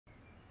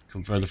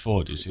come further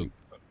forward.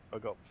 I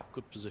got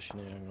good position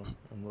here. Hang on.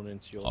 I'm running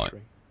into your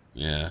tree.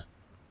 Yeah.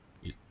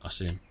 I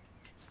see him.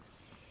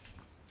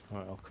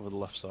 Alright, I'll cover the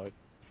left side.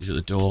 He's at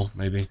the door,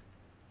 maybe. I'm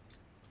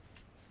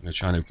gonna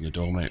try and open the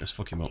door, mate. Let's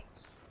fuck him up.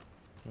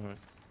 Alright.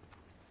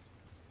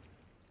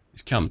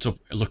 He's camped up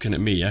looking at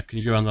me, yeah? Can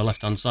you go around the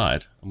left hand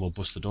side and we'll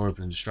bust the door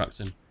open and distract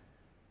him?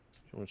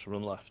 You want me to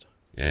run left?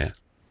 Yeah.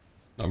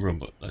 Not run,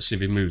 but let's see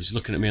if he moves. He's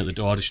looking at me at the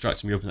door,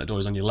 distracting me, open that door.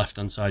 He's on your left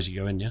hand side as you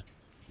go in, yeah?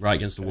 Right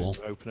against the wall.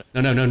 Open it.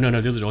 No, the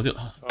other door. The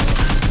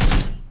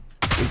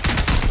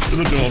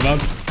other door, man.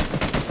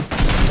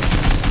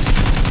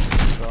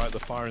 Alright, they're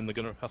firing, they're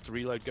gonna have to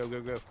reload. Go,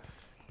 go, go.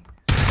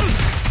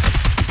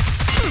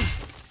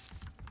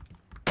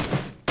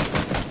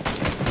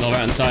 Low right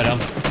hand side, Am.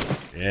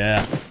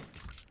 Yeah.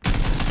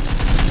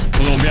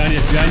 Hold on, behind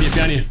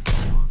you.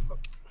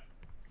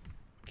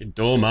 Fucking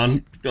door,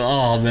 man.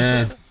 Oh,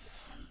 man.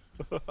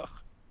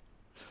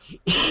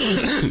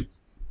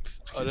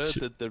 I know,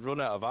 they run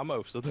out of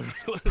ammo, so they're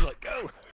like, go!